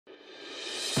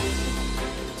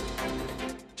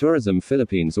Tourism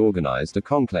Philippines organized a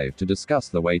conclave to discuss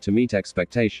the way to meet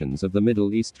expectations of the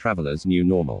Middle East travelers' new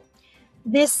normal.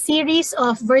 This series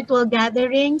of virtual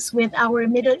gatherings with our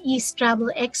Middle East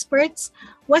travel experts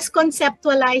was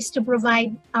conceptualized to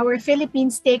provide our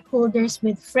Philippine stakeholders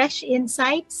with fresh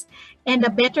insights and a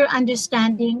better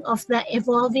understanding of the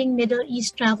evolving Middle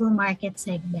East travel market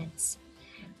segments.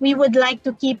 We would like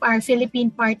to keep our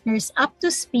Philippine partners up to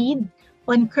speed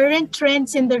on current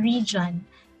trends in the region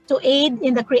to aid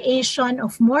in the creation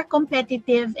of more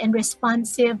competitive and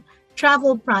responsive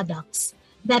travel products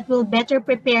that will better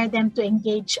prepare them to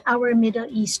engage our Middle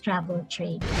East travel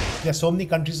trade. There are so many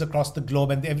countries across the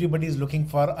globe and everybody is looking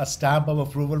for a stamp of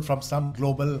approval from some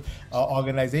global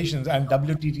organizations, and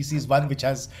WTTC is one which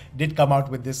did come out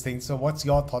with this thing. So what's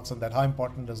your thoughts on that? How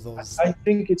important is those? I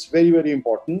think it's very, very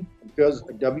important because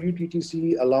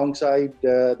WTTC alongside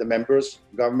the members,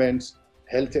 governments,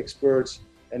 health experts,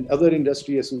 and other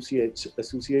industry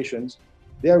associations,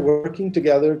 they are working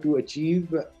together to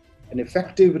achieve an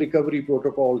effective recovery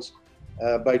protocols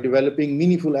by developing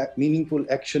meaningful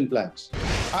action plans.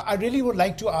 I really would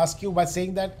like to ask you by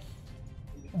saying that,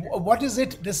 what is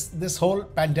it this whole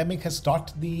pandemic has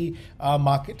taught the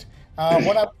market?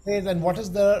 What I would say is, and what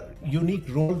is the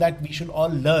unique role that we should all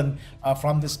learn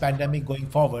from this pandemic going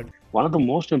forward? One of the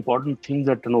most important things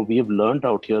that we have learned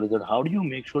out here is that how do you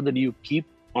make sure that you keep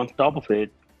on top of it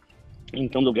in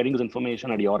terms of getting this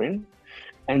information at your end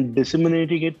and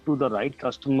disseminating it to the right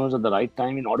customers at the right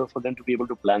time in order for them to be able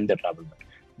to plan their travel.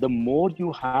 The more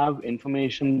you have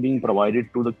information being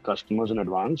provided to the customers in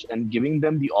advance and giving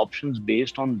them the options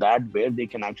based on that where they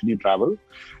can actually travel,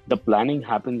 the planning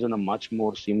happens in a much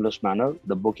more seamless manner.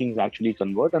 The bookings actually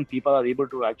convert and people are able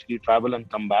to actually travel and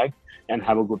come back and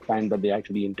have a good time that they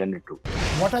actually intended to.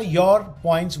 What are your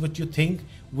points which you think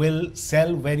will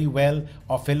sell very well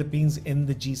of Philippines in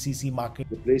the GCC market?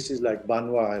 The places like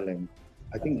Banwa Island,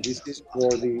 I think this is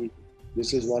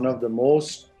one of the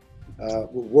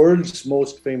world's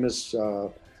most famous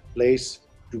place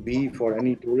to be for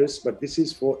any tourist. But this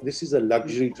is a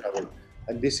luxury travel,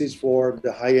 and this is for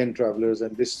the high-end travelers.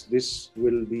 And this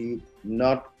will be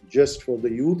not just for the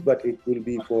youth, but it will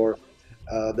be for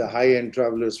the high-end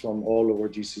travelers from all over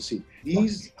GCC.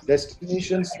 These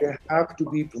destinations, they have to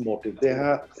be promoted.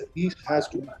 These has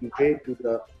to be conveyed to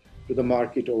the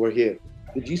market over here.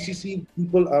 The GCC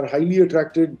people are highly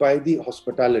attracted by the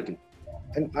hospitality.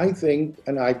 And I think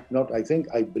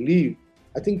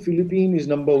Philippines is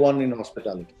number one in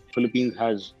hospitality. Philippines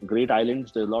has great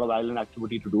islands. There's a lot of island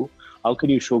activity to do. How can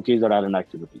you showcase that island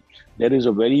activity? There is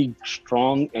a very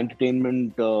strong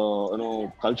entertainment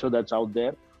culture that's out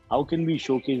there. How can we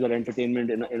showcase that entertainment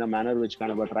in a manner which kind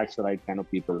of attracts the right kind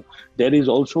of people? There is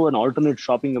also an alternate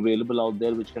shopping available out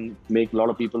there which can make a lot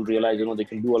of people realize, they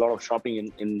can do a lot of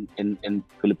shopping in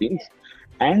Philippines.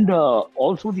 And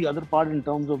also the other part in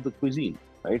terms of the cuisine,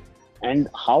 right? And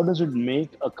how does it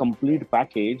make a complete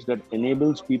package that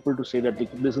enables people to say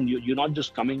that, listen, you're not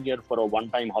just coming here for a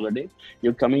one-time holiday.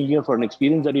 You're coming here for an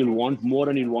experience that you'll want more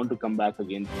and you'll want to come back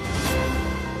again.